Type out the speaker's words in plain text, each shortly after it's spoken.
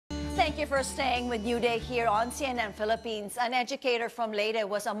thank you for staying with New Day here on CNN Philippines. An educator from Leyte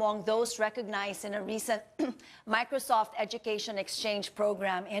was among those recognized in a recent Microsoft Education Exchange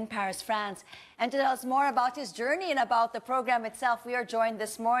program in Paris, France. And to tell us more about his journey and about the program itself, we are joined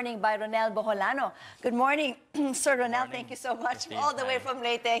this morning by Ronel Boholano. Good morning, Sir Ronel. Thank you so much. All the way from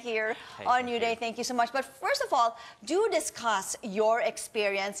Leyte here on New Day. Thank you so much. But first of all, do discuss your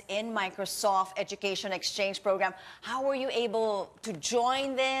experience in Microsoft Education Exchange program. How were you able to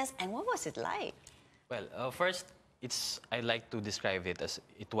join this, and what was it like? Well, first, I like to describe it as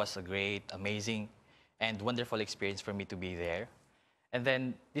it was a great, amazing, and wonderful experience for me to be there. And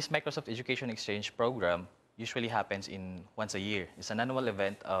then this Microsoft Education Exchange program usually happens once a year. It's an annual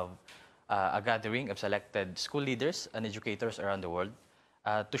event of a gathering of selected school leaders and educators around the world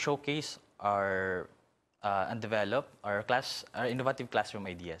to showcase and develop our innovative classroom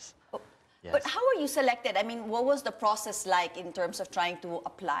ideas. Yes. But how were you selected? I mean, what was the process like in terms of trying to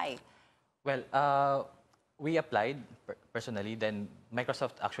apply? Well, we applied personally. Then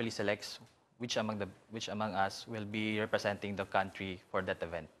Microsoft actually selects which among us will be representing the country for that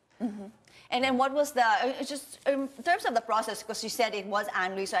event. Mm-hmm. And then what was just in terms of the process, because you said it was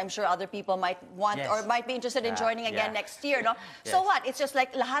annually, so I'm sure other people might want or might be interested in joining again next year, no? Yes. So what? It's just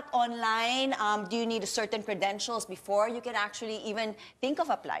like lahat online. Do you need certain credentials before you can actually even think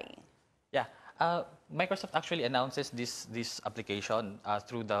of applying? Yeah, Microsoft actually announces this application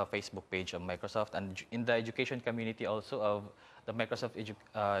through the Facebook page of Microsoft and in the education community also of the Microsoft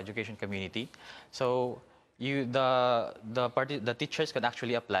education community. So the teachers can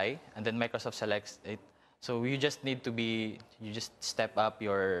actually apply, and then Microsoft selects it. So you just step up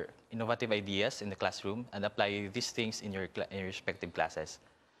your innovative ideas in the classroom and apply these things in your respective classes.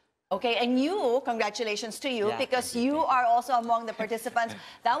 Okay, and congratulations to you, because you are also among the participants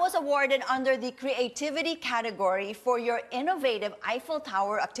that was awarded under the creativity category for your innovative Eiffel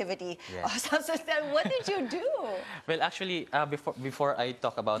Tower activity. Yes. So what did you do? Well, actually, before I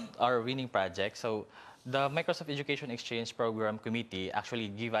talk about our winning project, so the Microsoft Education Exchange Program Committee actually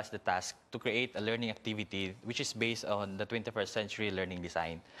gave us the task to create a learning activity which is based on the 21st century learning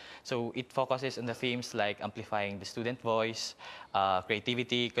design. So it focuses on the themes like amplifying the student voice,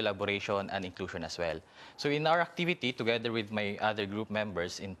 creativity, collaboration, and inclusion as well. So in our activity, together with my other group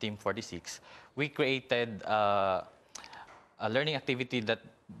members in Team 46, we created a learning activity that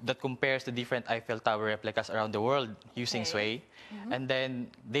compares the different Eiffel Tower replicas around the world using Sway. Mm-hmm. And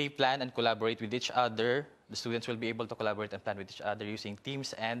then they plan and collaborate with each other. The students will be able to collaborate and plan with each other using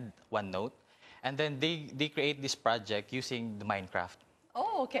Teams and OneNote. And then they create this project using the Minecraft.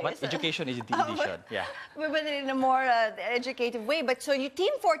 Oh, okay. But education is the edition, But in a more educative way. But so you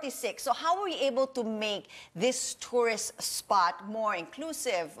Team 46, so how were you able to make this tourist spot more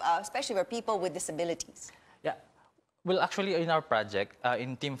inclusive, especially for people with disabilities? Yeah. Well, actually, in our project,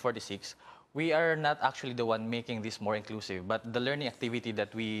 in Team 46, we are not actually the one making this more inclusive, but the learning activity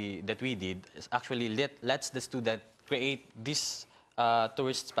that we did is actually lets the student create this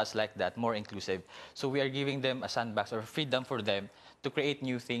tourist spots like that more inclusive. So we are giving them a sandbox or freedom for them to create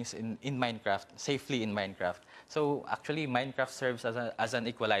new things in Minecraft, safely in Minecraft. So actually, Minecraft serves as an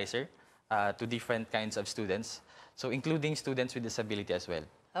equalizer to different kinds of students, so including students with disability as well.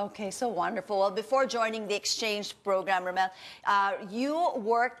 Okay, so wonderful. Well, before joining the exchange program, Ramel, you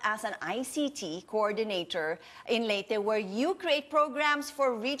worked as an ICT coordinator in Leyte, where you create programs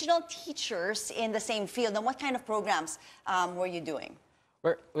for regional teachers in the same field. And what kind of programs were you doing?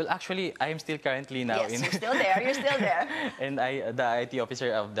 Well, actually, I am still currently now you're still there. You're still there. And the IT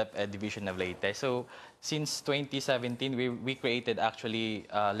officer of the division of Leyte. So since 2017, we created actually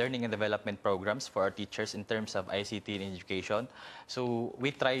learning and development programs for our teachers in terms of ICT and education. So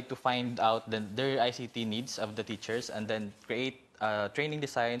we try to find out their ICT needs of the teachers and then create training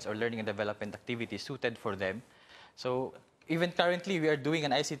designs or learning and development activities suited for them. So even currently, we are doing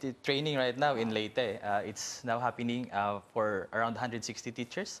an ICT training right now in Leyte. It's now happening for around 160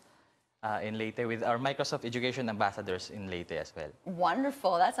 teachers in Leyte with our Microsoft Education ambassadors in Leyte as well.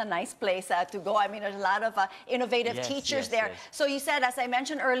 Wonderful. That's a nice place to go. I mean, there's a lot of innovative teachers there. Yes. So you said, as I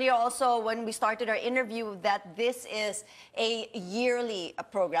mentioned earlier also when we started our interview, that this is a yearly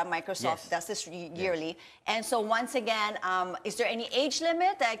program. Microsoft does this yearly. And so once again, is there any age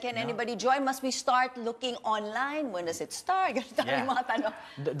limit? Can anybody join? Must we start looking online? When does it start?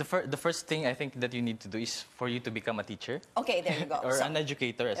 The first thing I think that you need to do is for you to become a teacher. Okay, there you go. Or an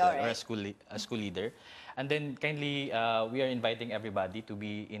educator as well, or a school leader. And then kindly, we are inviting everybody to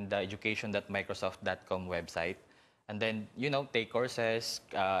be in the education.microsoft.com website. And then, take courses,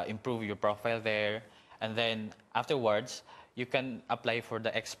 improve your profile there. And then afterwards, you can apply for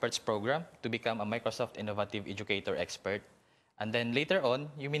the experts program to become a Microsoft Innovative Educator Expert. And then later on,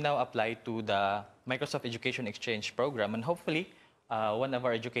 you may now apply to the Microsoft Education Exchange program, and hopefully, one of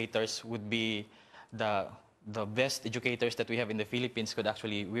our educators would be the best educators that we have in the Philippines.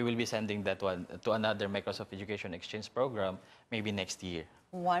 We will be sending that one to another Microsoft Education Exchange program maybe next year.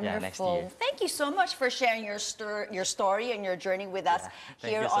 Wonderful. Yeah, next year. Thank you so much for sharing your story and your journey with us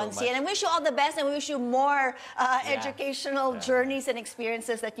here on CNN. And wish you all the best, and we wish you more educational journeys and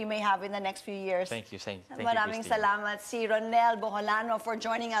experiences that you may have in the next few years. Thank you. Thank you, Maraming Christine. salamat si Ronel Boholano for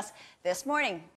joining us this morning.